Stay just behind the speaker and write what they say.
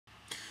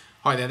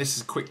Hi there, this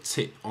is a quick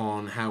tip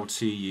on how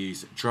to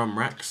use drum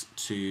racks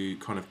to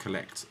kind of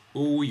collect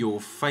all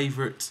your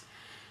favourite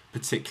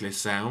particular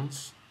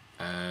sounds.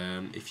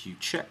 If you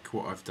check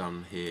what I've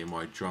done here in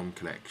my drum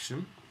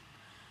collection,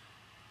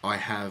 I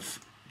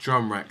have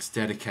drum racks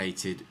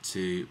dedicated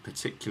to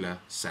particular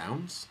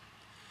sounds,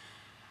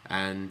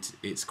 and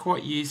it's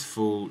quite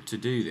useful to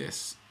do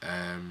this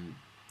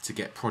to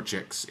get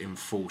projects in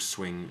full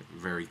swing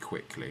very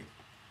quickly.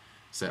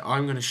 So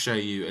I'm going to show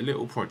you a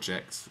little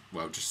project,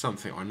 well, just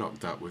something I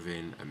knocked up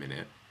within a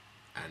minute,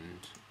 and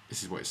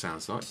this is what it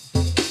sounds like.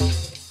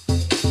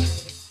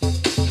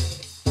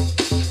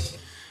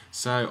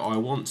 So I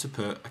want to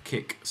put a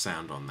kick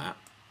sound on that.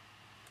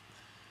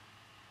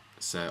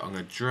 So I'm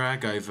going to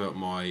drag over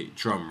my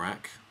drum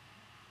rack,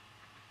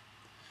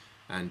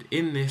 and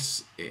in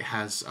this it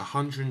has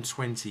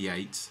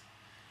 128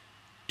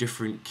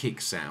 different kick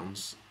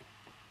sounds.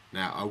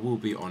 Now, I will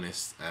be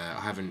honest,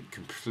 I haven't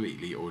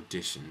completely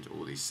auditioned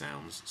all these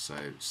sounds, so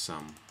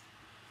some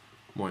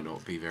might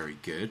not be very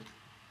good.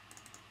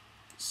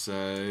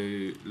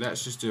 So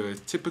let's just do a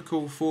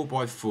typical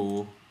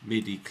 4x4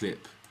 MIDI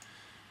clip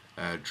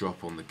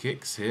drop on the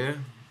kicks here,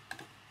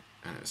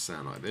 and it'll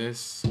sound like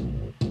this.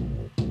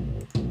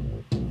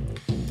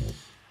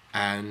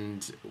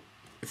 And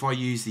if I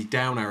use the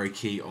down arrow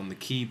key on the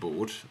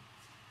keyboard,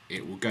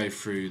 it will go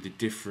through the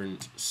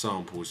different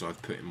samples I've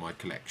put in my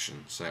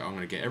collection. So I'm going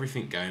to get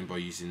everything going by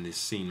using this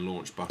scene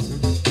launch button.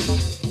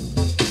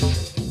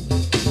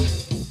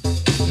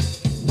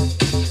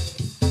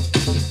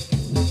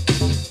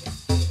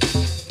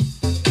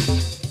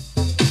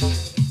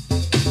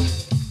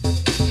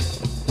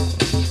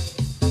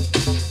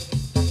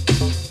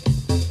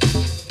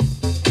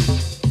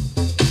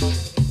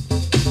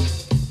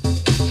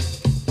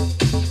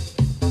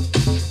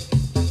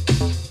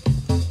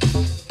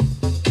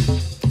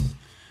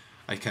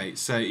 Okay,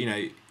 so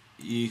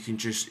you can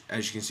just,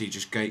 as you can see,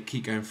 just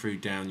keep going through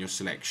down your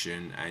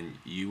selection, and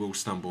you will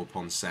stumble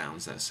upon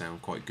sounds that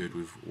sound quite good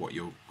with what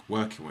you're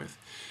working with.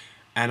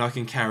 And I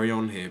can carry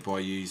on here by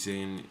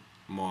using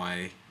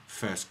my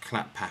first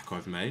clap pack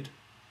I've made.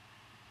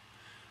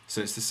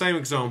 So it's the same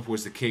example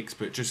as the kicks,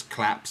 but just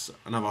claps.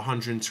 Another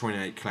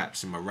 128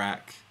 claps in my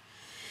rack.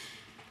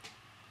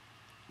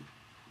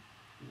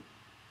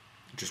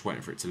 Just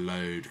waiting for it to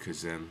load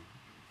because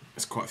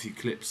there's quite a few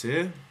clips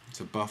here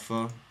to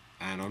buffer.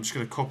 And I'm just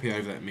going to copy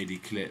over that MIDI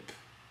clip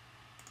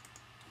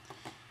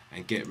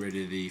and get rid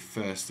of the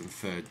first and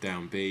third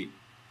downbeat.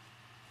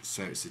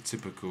 So it's a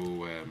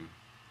typical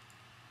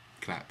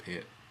clap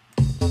hit,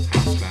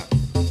 house clap.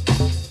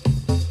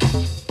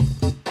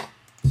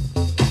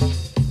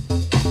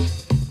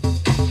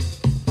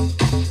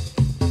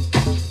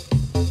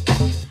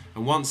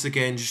 And once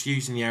again, just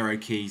using the arrow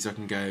keys, I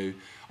can go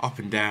up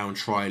and down,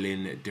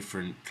 trialing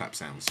different clap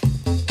sounds.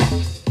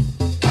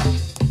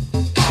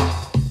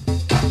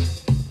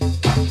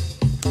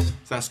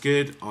 That's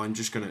good. I'm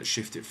just going to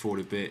shift it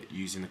forward a bit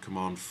using the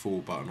Command 4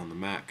 button on the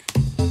Mac.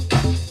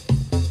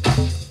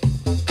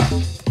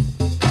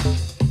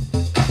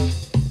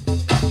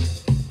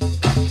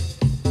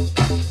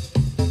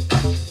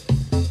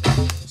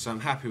 So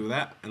I'm happy with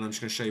that, and I'm just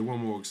going to show you one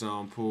more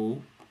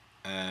example.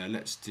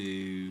 Let's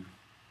do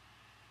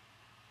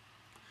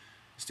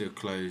a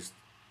closed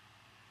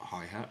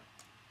hi-hat.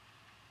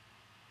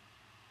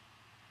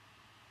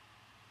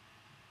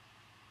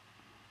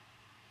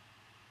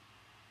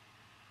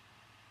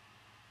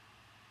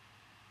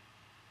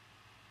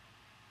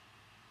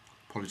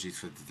 Apologies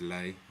for the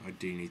delay. I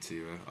do need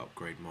to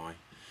upgrade my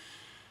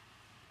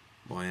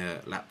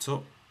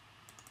laptop.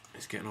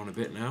 It's getting on a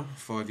bit now.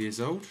 5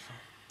 years old.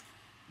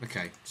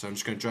 Okay, so I'm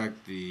just going to drag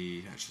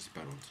the. Actually, it's a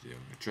better one to do. I'm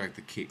going to drag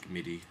the kick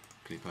MIDI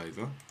clip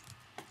over.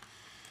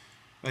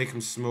 Make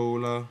them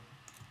smaller,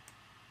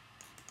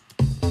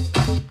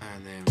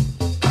 and then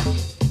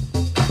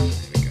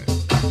there we go.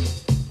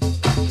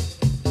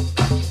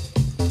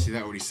 See,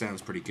 that already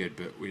sounds pretty good,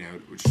 but we're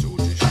just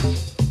audition.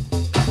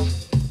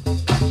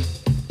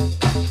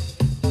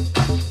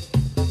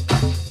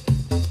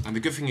 And the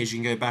good thing is you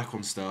can go back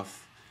on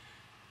stuff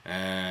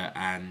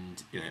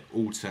and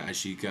alter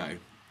as you go.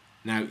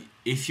 Now,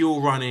 if you're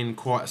running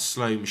quite a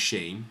slow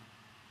machine,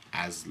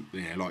 as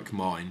like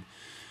mine,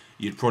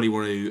 you'd probably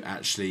want to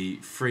actually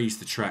freeze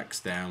the tracks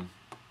down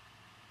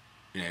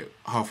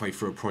halfway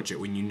through a project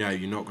when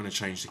you're not going to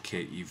change the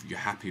kick, you're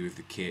happy with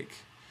the kick,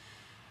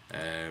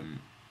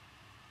 and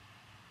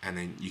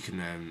then you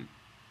can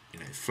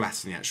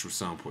flatten the actual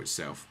sample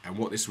itself. And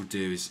what this will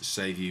do is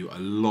save you a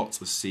lot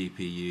of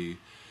CPU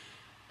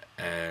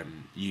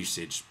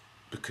usage,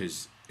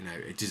 because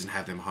it doesn't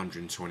have them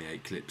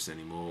 128 clips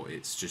anymore.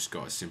 It's just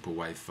got a simple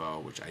WAV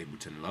file, which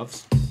Ableton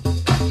loves.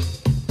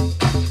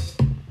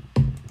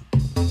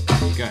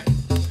 There you go.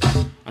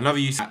 Another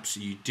use of apps,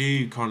 you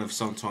do kind of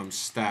sometimes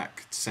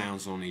stack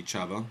sounds on each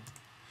other,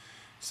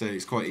 so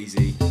it's quite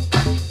easy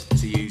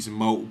to use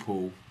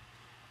multiple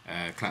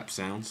clap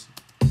sounds.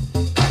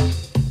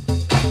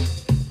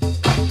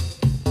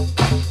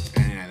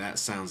 And that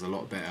sounds a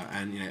lot better,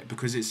 and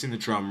because it's in the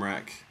drum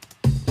rack,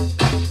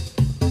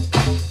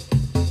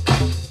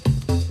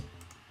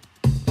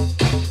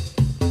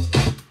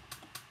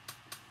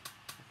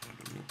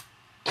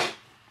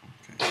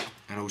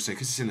 also,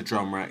 because it's in the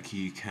drum rack,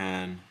 you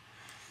can,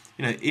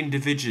 you know,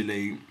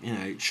 individually, you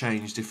know,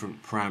 change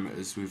different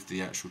parameters with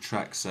the actual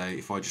track. So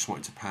if I just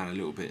wanted to pan a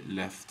little bit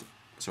left,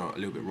 sorry, a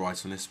little bit right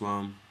on this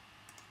one,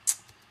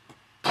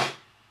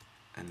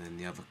 and then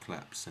the other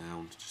clap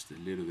sound just a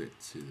little bit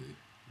to the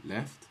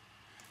left.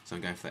 So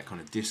I'm going for that kind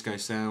of disco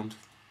sound.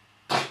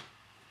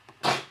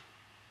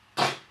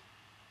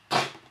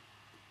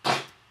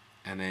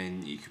 And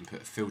then you can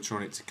put a filter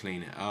on it to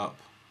clean it up.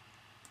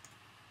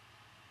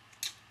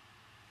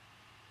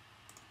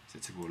 So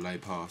typical low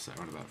pass at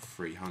around about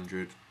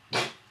 300.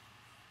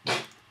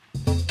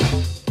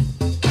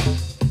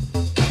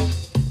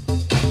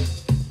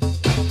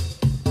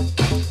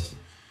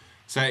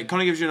 So it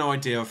kind of gives you an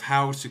idea of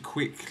how to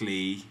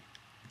quickly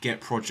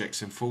get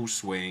projects in full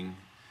swing,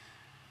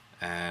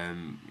 you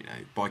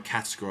know, by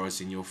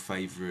categorizing your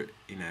favorite,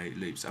 you know,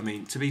 loops. I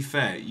mean, to be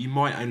fair, you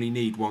might only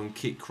need one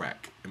kick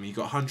rack. I mean, you've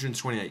got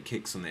 128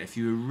 kicks on there. If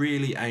you were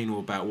really anal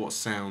about what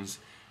sounds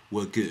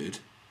were good,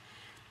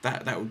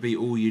 that would be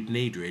all you'd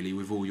need really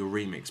with all your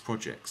remix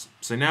projects.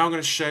 So now I'm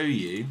going to show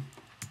you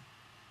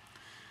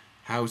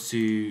how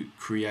to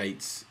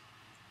create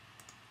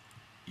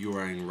your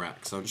own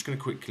rack. So I'm just going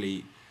to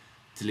quickly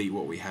delete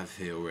what we have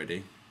here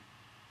already,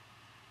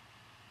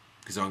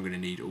 because I'm going to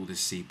need all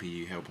this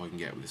CPU help I can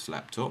get with this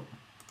laptop.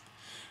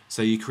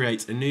 So you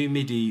create a new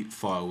MIDI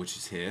file, which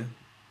is here,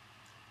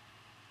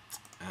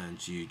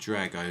 and you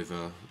drag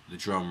over the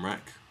drum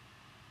rack,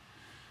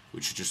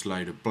 which will just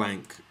load a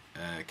blank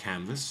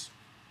canvas.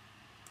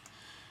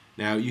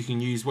 Now you can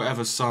use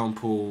whatever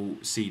sample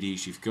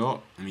CDs you've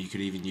got, and you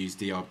could even use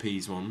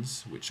DRP's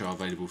ones, which are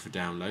available for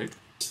download.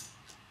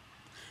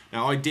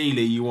 Now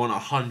ideally you want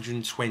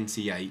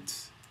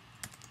 128,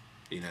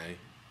 you know,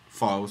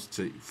 files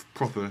to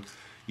proper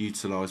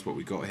utilise what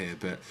we got here,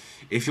 but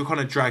if you're kind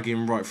of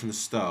dragging right from the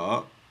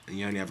start and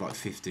you only have like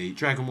 50,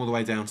 drag them all the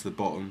way down to the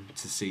bottom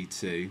to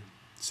C2,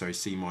 sorry,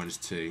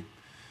 C-2,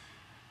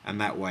 and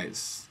that way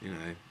it's, you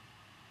know,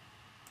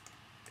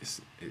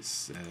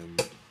 it's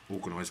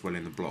organised well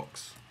in the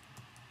blocks.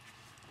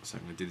 So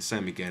I'm going to do the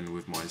same again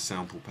with my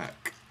sample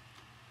pack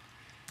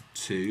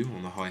 2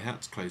 on the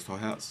hi-hats, closed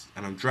hi-hats,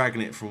 and I'm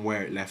dragging it from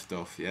where it left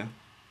off, yeah?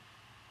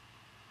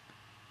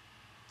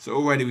 So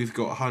already we've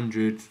got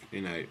 100, you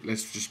know,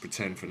 let's just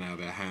pretend for now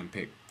they're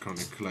hand-picked kind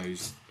of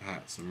closed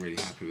hats. I'm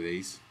really happy with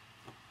these.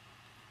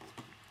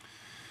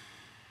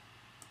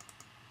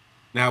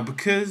 Now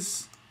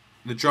because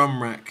the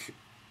drum rack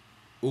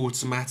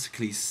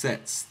automatically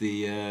sets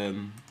the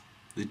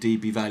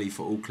dB value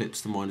for all clips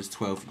to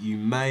 -12, you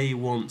may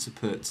want to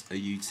put a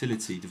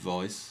utility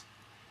device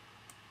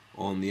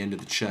on the end of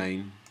the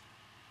chain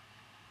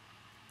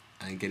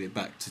and get it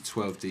back to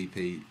 12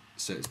 dB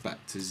so it's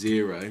back to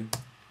 0.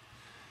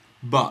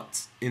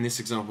 But in this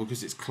example,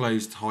 because it's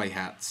closed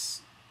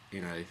hi-hats,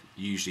 you know,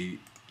 usually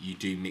you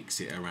do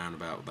mix it around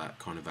about that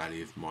kind of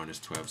value of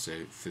 -12.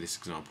 So for this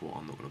example,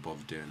 I'm not going to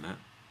bother doing that.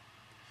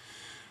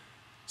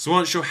 So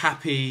once you're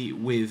happy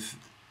with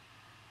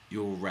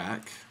your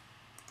rack,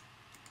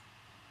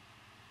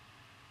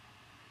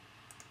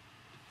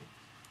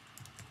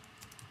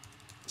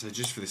 so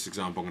just for this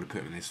example, I'm going to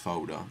put them in this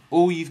folder.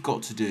 All you've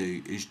got to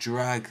do is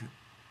drag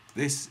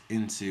this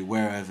into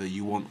wherever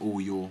you want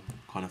all your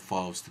kind of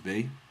files to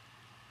be.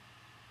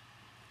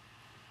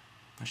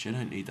 Actually, I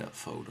don't need that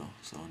folder,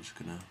 so I'm just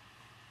going to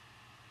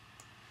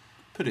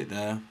put it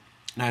there.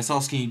 Now it's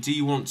asking you, do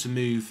you want to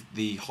move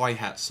the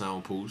hi-hat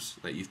samples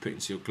that you've put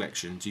into your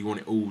collection, do you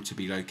want it all to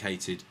be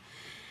located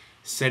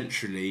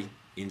centrally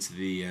into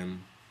the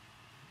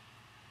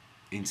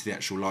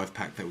actual live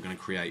pack that we're going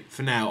to create?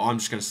 For now, I'm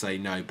just going to say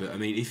no, but I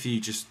mean, if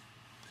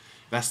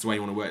that's the way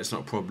you want to work, it's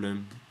not a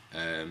problem.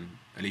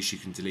 At least you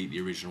can delete the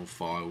original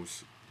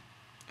files.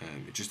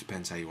 It just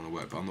depends how you want to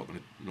work, but I'm not going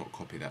to not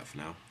copy that for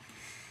now.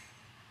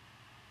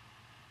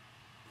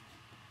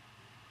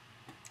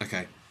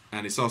 Okay,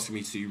 and it's asking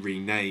me to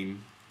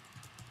rename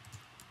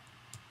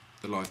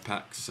the live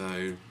pack,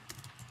 so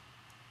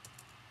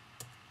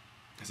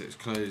as it's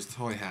closed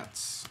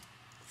hi-hats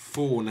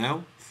 4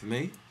 now for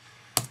me.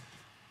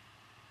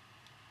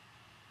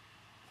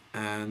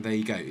 And there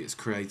you go, it's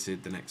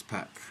created the next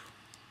pack.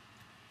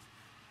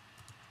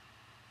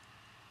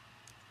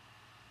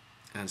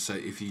 And so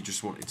if you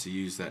just wanted to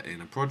use that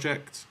in a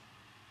project,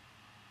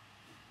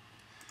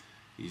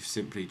 you've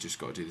simply just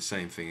got to do the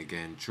same thing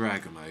again,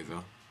 drag them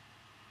over.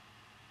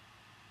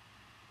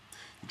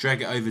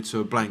 Drag it over to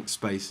a blank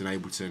space in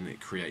Ableton,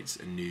 it creates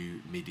a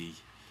new MIDI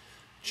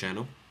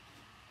channel.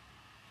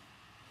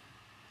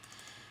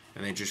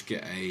 And then just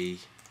get a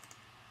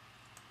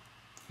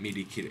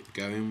MIDI kit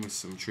going with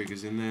some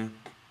triggers in there.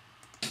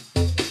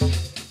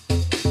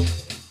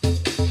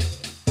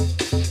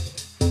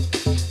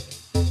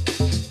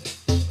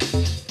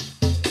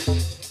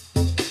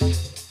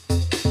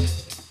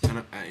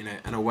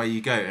 And away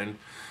you go. And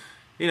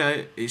you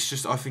know, it's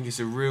just, I think it's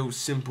a real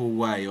simple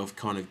way of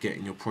kind of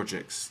getting your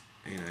projects,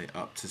 you know,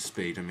 up to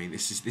speed. I mean,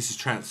 this is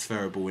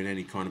transferable in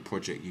any kind of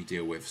project you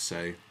deal with.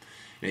 So, you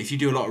know, if you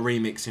do a lot of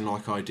remixing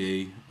like I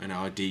do, and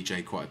I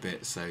DJ quite a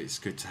bit, so it's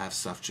good to have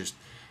stuff just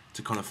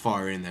to kind of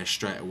fire in there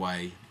straight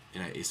away, you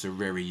know, it's a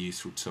very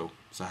useful tool.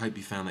 So I hope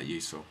you found that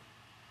useful.